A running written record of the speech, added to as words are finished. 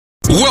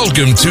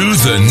Welcome to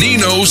the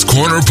Nino's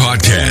Corner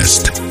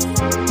podcast.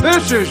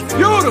 This is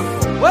beautiful.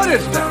 What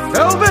is that,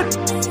 velvet?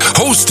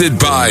 Hosted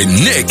by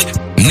Nick,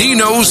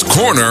 Nino's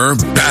Corner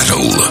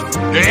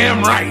Battle.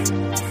 Damn right.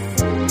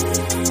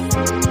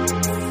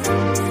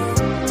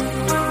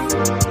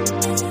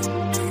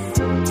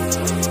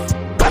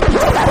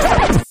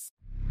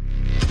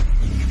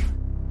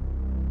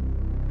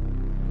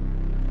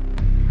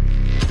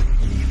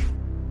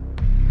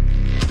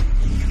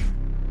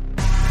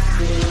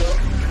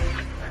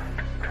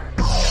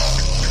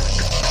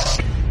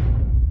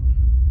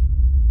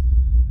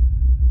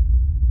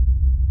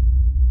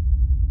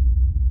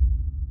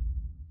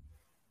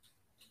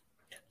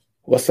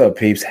 What's up,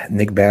 peeps?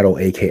 Nick Battle,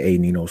 a.k.a.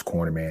 Nino's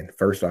Corner, man.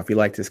 First off, if you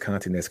like this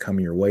content that's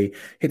coming your way,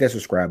 hit that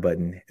subscribe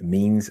button. It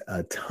means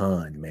a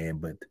ton, man.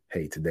 But,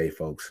 hey, today,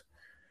 folks,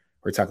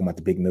 we're talking about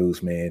the big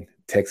news, man.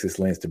 Texas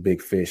lands the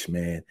big fish,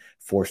 man.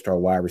 Four-star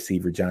wide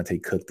receiver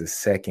Johntay Cook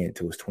II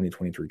to his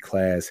 2023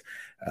 class.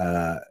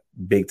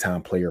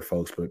 Big-time player,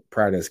 folks. But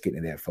prior to us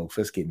getting to that, folks,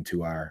 let's get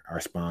into our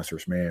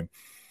sponsors, man.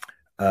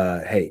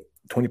 Hey,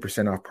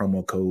 20% off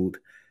promo code.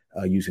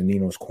 Using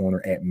Nino's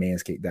Corner at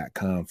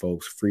manscaped.com,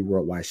 folks. Free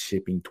worldwide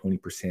shipping,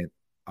 20%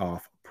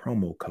 off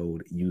promo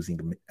code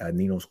using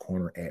Nino's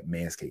Corner at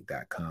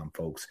manscaped.com,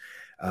 folks.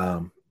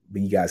 But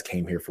you guys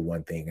came here for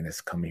one thing, and it's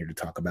coming here to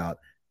talk about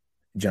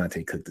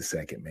Johntay Cook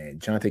II, man.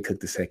 Johntay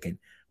Cook II,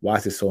 why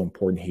is this so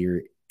important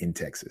here in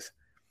Texas?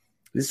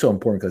 This is so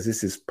important because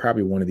this is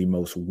probably one of the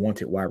most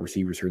wanted wide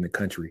receivers here in the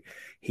country.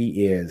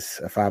 He is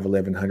a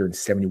 5'11",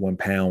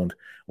 171-pound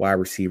wide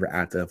receiver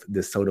out of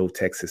DeSoto,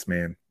 Texas,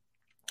 man.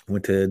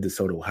 Went to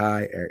DeSoto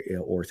High,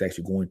 or it's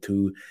actually going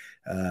to,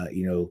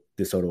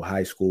 DeSoto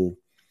High School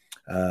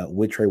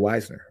with Trey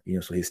Wisner.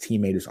 So his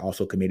teammate is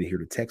also committed here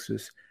to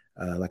Texas.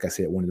 Like I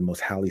said, one of the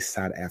most highly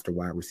sought after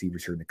wide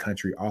receivers here in the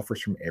country.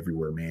 Offers from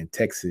everywhere, man.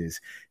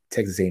 Texas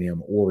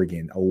A&M,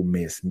 Oregon, Ole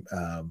Miss,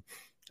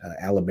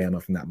 Alabama,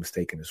 if I'm not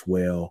mistaken, as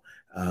well.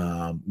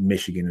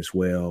 Michigan as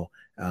well.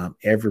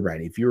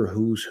 Everybody. If you're a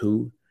who's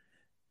who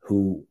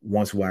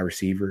wants a wide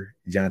receiver,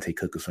 Johntay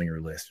Cook is on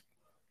your list.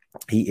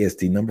 He is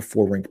the number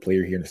 4 ranked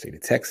player here in the state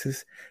of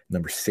Texas,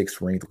 number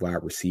 6 ranked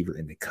wide receiver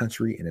in the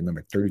country, and the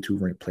number 32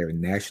 ranked player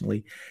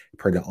nationally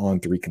per the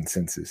On3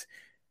 consensus.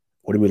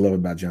 What do we love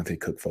about Johntay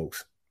Cook,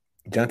 folks?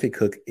 Johntay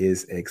Cook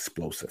is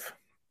explosive.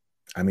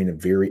 I mean, a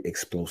very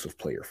explosive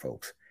player,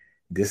 folks.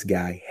 This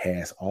guy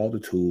has all the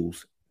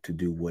tools to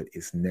do what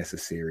is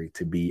necessary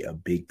to be a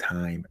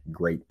big-time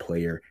great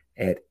player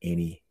at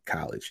any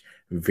college.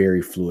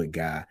 Very fluid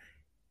guy.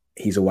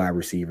 He's a wide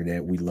receiver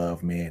that we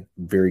love, man.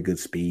 Very good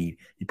speed.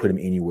 You put him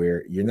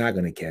anywhere, you're not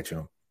going to catch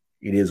him.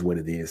 It is what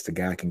it is. The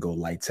guy can go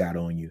lights out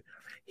on you.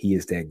 He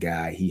is that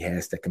guy. He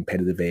has that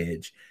competitive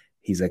edge.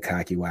 He's a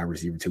cocky wide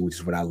receiver too, which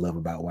is what I love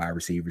about wide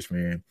receivers,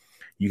 man.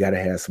 You got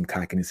to have some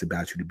cockiness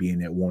about you to be in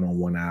that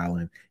one-on-one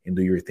island and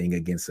do your thing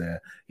against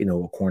a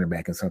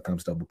cornerback and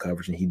sometimes double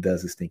coverage. And he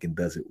does his thing and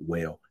does it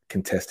well.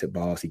 Contested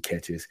balls he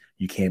catches.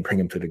 You can't bring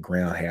him to the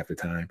ground half the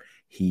time.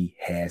 He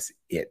has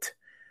it.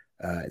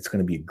 It's going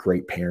to be a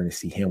great pairing to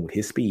see him with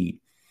his speed,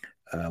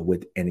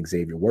 with an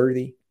Xavier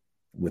Worthy,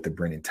 with a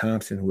Brennan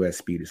Thompson, who has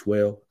speed as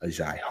well, a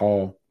Jai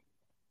Hall,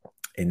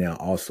 and now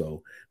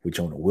also with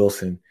Jonah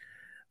Wilson.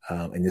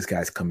 And this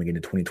guy's coming in the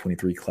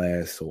 2023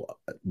 class, so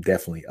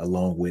definitely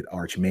along with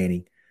Arch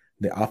Manning.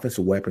 The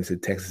offensive weapons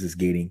that Texas is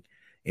getting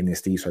in this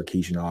Steve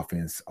Sarkisian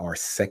offense are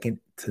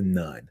second to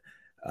none.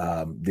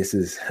 This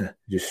is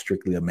just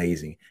strictly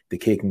amazing. The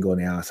kid can go on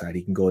the outside.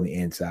 He can go on the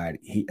inside.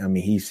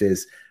 He's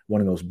just one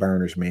of those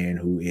burners, man,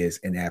 who is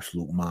an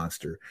absolute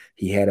monster.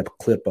 He had a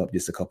clip up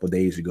just a couple of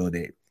days ago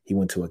that he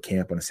went to a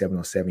camp, on a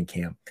 7-on-7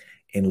 camp,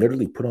 and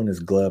literally put on his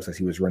gloves as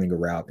he was running a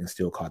route and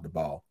still caught the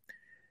ball.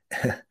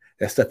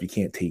 That's stuff you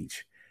can't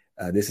teach.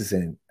 This is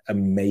an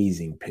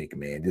amazing pick,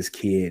 man. This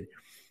kid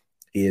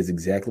is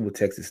exactly what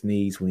Texas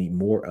needs. We need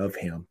more of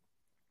him.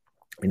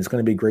 And it's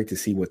going to be great to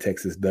see what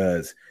Texas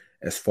does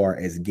as far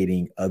as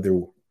getting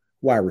other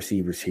wide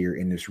receivers here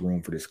in this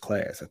room for this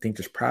class. I think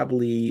there's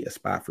probably a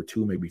spot for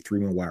 2, maybe 3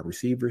 more wide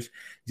receivers,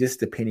 just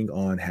depending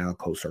on how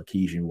Coach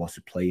Sarkisian wants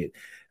to play it.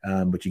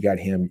 But you got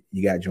him,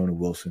 you got Jonah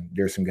Wilson.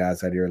 There's some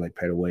guys out there like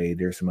Petaway.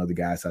 There's some other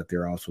guys out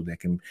there also that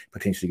can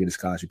potentially get a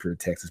scholarship here to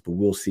Texas. But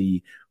we'll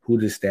see who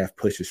the staff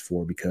pushes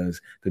for, because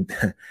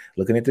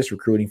looking at this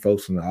recruiting,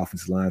 folks, on the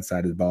offensive line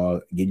side of the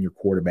ball, getting your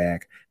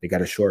quarterback, they got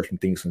to short some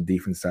things on the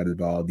defense side of the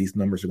ball. These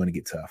numbers are going to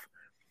get tough.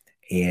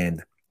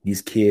 And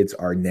these kids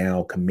are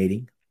now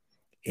committing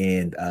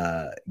and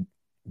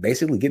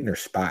basically getting their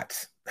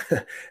spots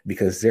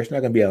because there's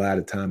not going to be a lot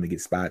of time to get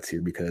spots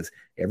here because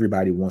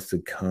everybody wants to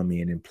come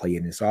in and play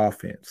in this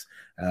offense.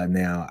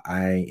 Now,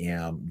 I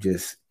am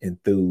just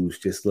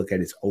enthused. Just look at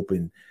his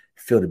open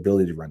field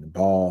ability to run the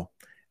ball.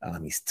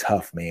 He's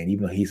tough, man.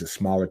 Even though he's a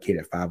smaller kid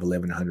at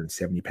 5'11",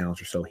 170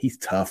 pounds or so, he's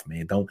tough,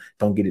 man.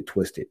 Don't get it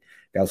twisted.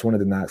 That was one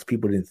of the knocks.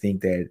 People didn't think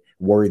that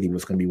Worthy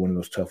was going to be one of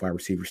those tough wide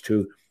receivers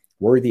too.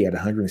 Worthy at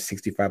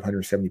 165,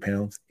 170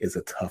 pounds is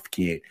a tough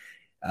kid.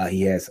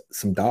 He has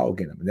some dog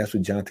in him, and that's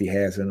what Johntay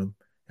has in him.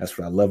 That's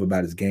what I love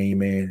about his game,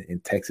 man.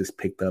 And Texas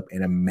picked up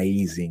an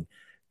amazing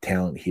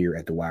talent here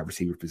at the wide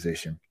receiver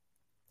position.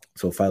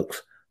 So,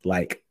 folks,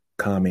 like,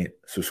 comment,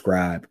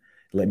 subscribe.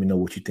 Let me know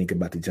what you think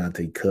about the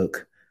Johntay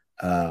Cook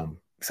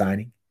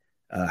signing.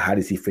 How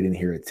does he fit in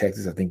here at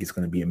Texas? I think it's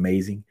going to be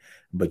amazing.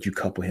 But you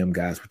couple him,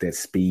 guys, with that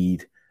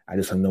speed. I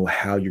just don't know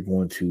how you're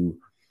going to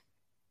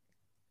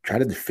try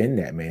to defend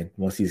that, man.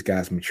 Once these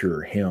guys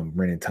mature, him,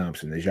 Brennan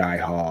Thompson, Agiye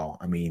Hall.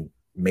 I mean,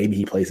 maybe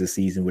he plays a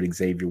season with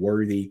Xavier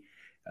Worthy.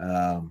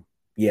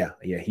 Yeah,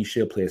 he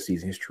should play a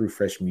season. His true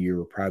freshman year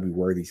were probably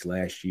Worthy's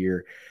last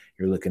year.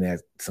 You're looking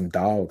at some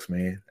dogs,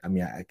 man. I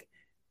mean,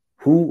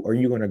 who are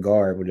you going to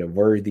guard with a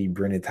Worthy,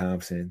 Brennan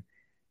Thompson,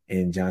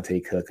 and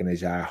Johntay Cook and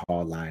Agiye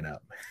Hall lineup?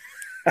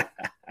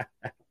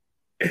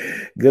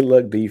 Good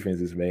luck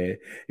defenses, man.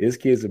 This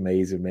kid's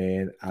amazing,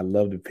 man. I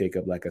love the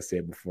pickup, like I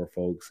said before,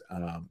 folks.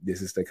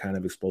 This is the kind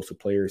of explosive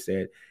players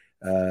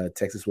that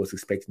Texas was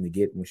expecting to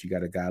get when she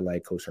got a guy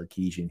like Coach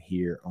Sarkisian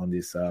here on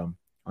this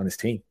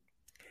team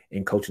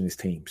and coaching this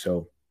team.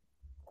 So,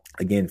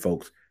 again,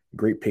 folks,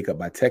 great pickup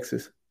by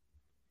Texas.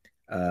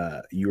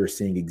 You are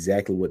seeing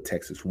exactly what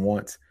Texas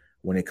wants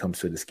when it comes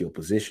to the skill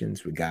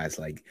positions with guys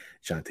like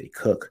Johntay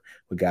Cook,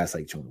 with guys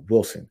like Jonah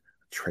Wilson,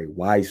 Trey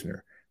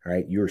Wisner. All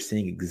right, you're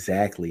seeing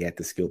exactly at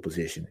the skill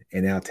position.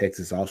 And now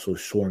Texas is also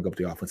shoring up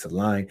the offensive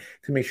line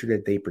to make sure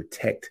that they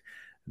protect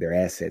their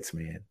assets,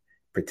 man.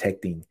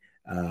 Protecting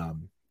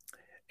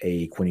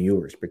a Quinn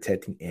Ewers,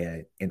 protecting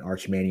an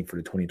Arch Manning for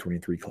the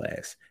 2023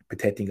 class,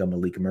 protecting a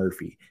Malik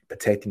Murphy,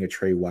 protecting a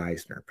Trey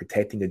Wisner,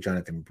 protecting a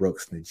Jonathan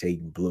Brooks and a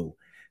Jaden Blue.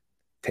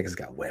 Texas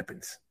got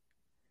weapons.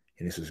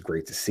 And this was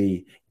great to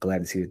see. Glad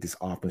to see that this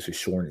offense is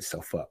shoring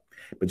itself up.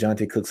 But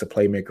Johntay Cook's a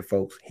playmaker,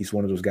 folks. He's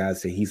one of those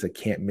guys that he's a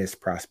can't-miss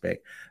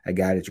prospect, a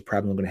guy that you're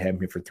probably going to have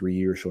him here for 3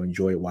 years, so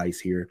enjoy it while he's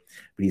here.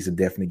 But he's a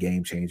definite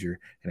game changer,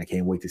 and I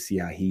can't wait to see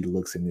how he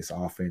looks in this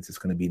offense. It's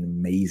going to be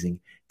amazing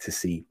to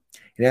see.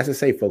 And as I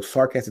say, folks,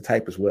 Sark has a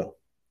type as well.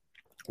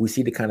 We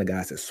see the kind of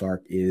guys that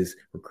Sark is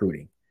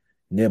recruiting.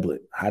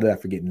 Niblett. How did I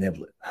forget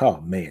Niblett? Oh,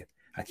 man.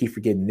 I keep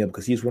forgetting Niblett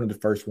because he's one of the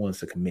first ones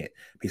to commit.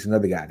 He's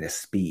another guy that's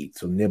speed.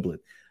 So Niblett,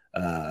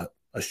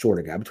 a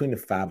shorter guy between the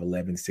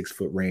 5'11", 6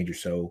 foot range or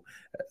so,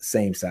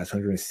 same size,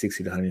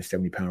 160 to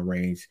 170 pound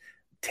range,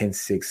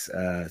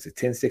 10'6", is it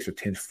 10'6" or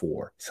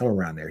 10'4", somewhere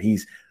around there.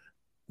 He's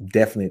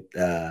definitely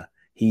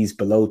he's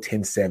below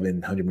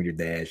 10'7", 100-meter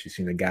dash. You've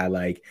seen a guy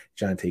like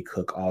Johntay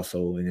Cook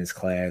also in his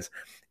class.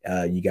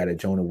 You got a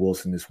Jonah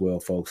Wilson as well,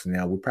 folks.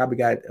 Now we probably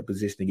got a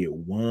position to get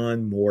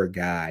one more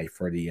guy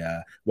for the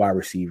wide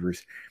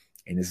receivers,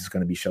 and this is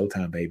going to be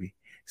showtime, baby.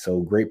 So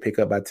great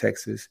pickup by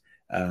Texas.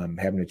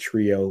 Having a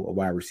trio of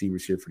wide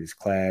receivers here for this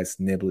class,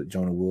 Niblett,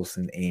 Jonah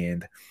Wilson,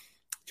 and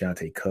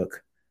Johntay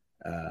Cook.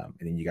 And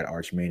then you got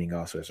Arch Manning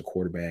also as a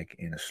quarterback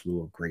and a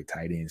slew of great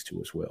tight ends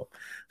too as well.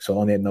 So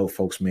on that note,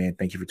 folks, man,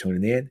 thank you for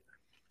tuning in.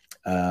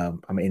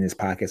 I'm in this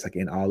podcast like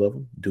in all of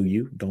them. Do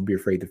you? Don't be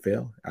afraid to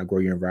fail. Outgrow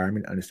your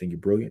environment. Understand your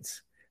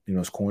brilliance.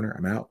 Nino's Corner.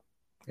 I'm out.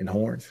 And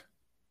Horns.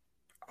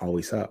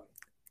 Always up.